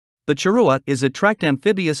The Charrua is a tracked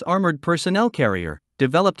amphibious armored personnel carrier,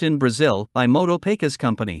 developed in Brazil by Moto Pecas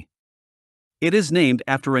company. It is named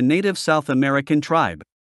after a native South American tribe.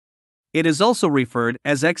 It is also referred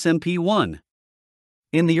as XMP-1.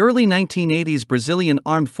 In the early 1980s, Brazilian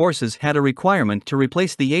armed forces had a requirement to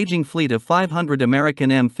replace the aging fleet of 500 American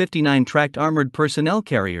M59 tracked armored personnel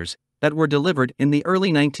carriers that were delivered in the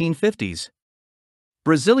early 1950s.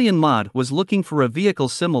 Brazilian MOD was looking for a vehicle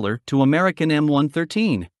similar to American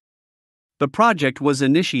M113. The project was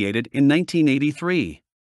initiated in 1983.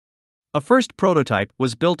 A first prototype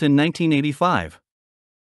was built in 1985.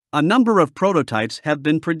 A number of prototypes have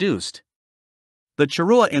been produced. The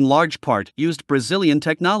Charrua in large part used Brazilian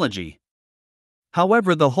technology.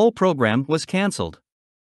 However, the whole program was cancelled.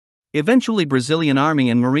 Eventually, Brazilian Army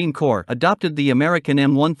and Marine Corps adopted the American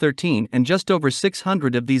M113, and just over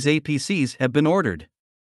 600 of these APCs have been ordered.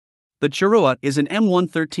 The Charrua is an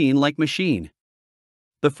M113-like machine.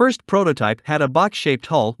 The first prototype had a box-shaped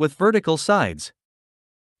hull with vertical sides.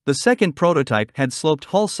 The second prototype had sloped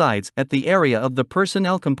hull sides at the area of the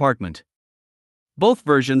personnel compartment. Both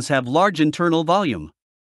versions have large internal volume.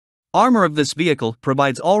 Armor of this vehicle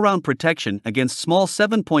provides all-round protection against small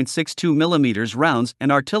 7.62 mm rounds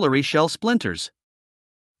and artillery shell splinters.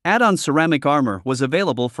 Add-on ceramic armor was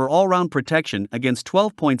available for all-round protection against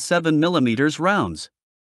 12.7 mm rounds.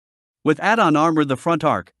 With add-on armor, the front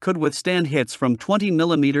arc could withstand hits from 20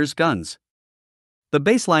 mm guns. The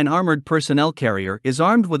baseline armored personnel carrier is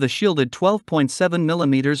armed with a shielded 12.7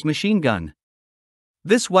 mm machine gun.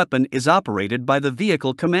 This weapon is operated by the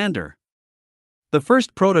vehicle commander. The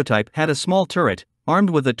first prototype had a small turret, armed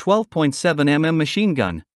with a 12.7 mm machine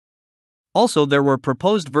gun. Also, there were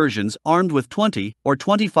proposed versions armed with 20 or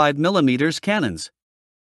 25 mm cannons.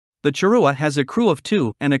 The Charrua has a crew of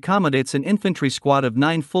 2 and accommodates an infantry squad of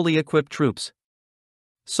 9 fully equipped troops.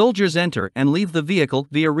 Soldiers enter and leave the vehicle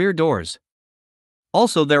via rear doors.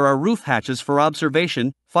 Also, there are roof hatches for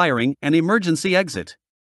observation, firing, and emergency exit.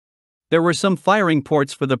 There were some firing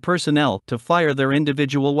ports for the personnel to fire their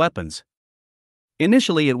individual weapons.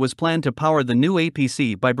 Initially, it was planned to power the new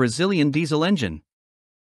APC by Brazilian diesel engine.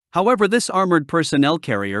 However, this armored personnel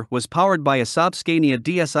carrier was powered by a Saab Scania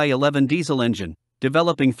DSi-11 diesel engine,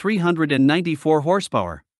 developing 394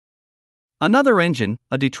 horsepower. Another engine,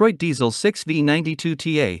 a Detroit diesel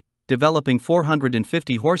 6V92TA, developing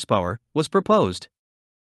 450 horsepower, was proposed.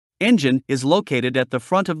 Engine is located at the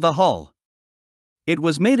front of the hull. It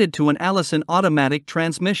was mated to an Allison automatic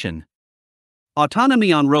transmission.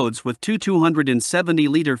 Autonomy on roads with two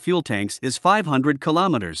 270-liter fuel tanks is 500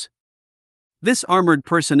 kilometers. This armored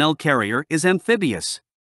personnel carrier is amphibious.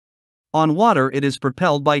 On water, it is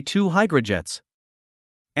propelled by 2 hydrojets.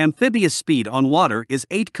 Amphibious speed on water is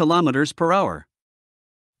 8 kilometers per hour.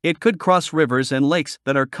 It could cross rivers and lakes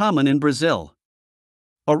that are common in Brazil.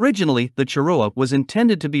 Originally, the Charrua was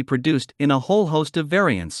intended to be produced in a whole host of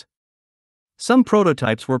variants. Some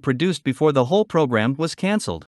prototypes were produced before the whole program was cancelled.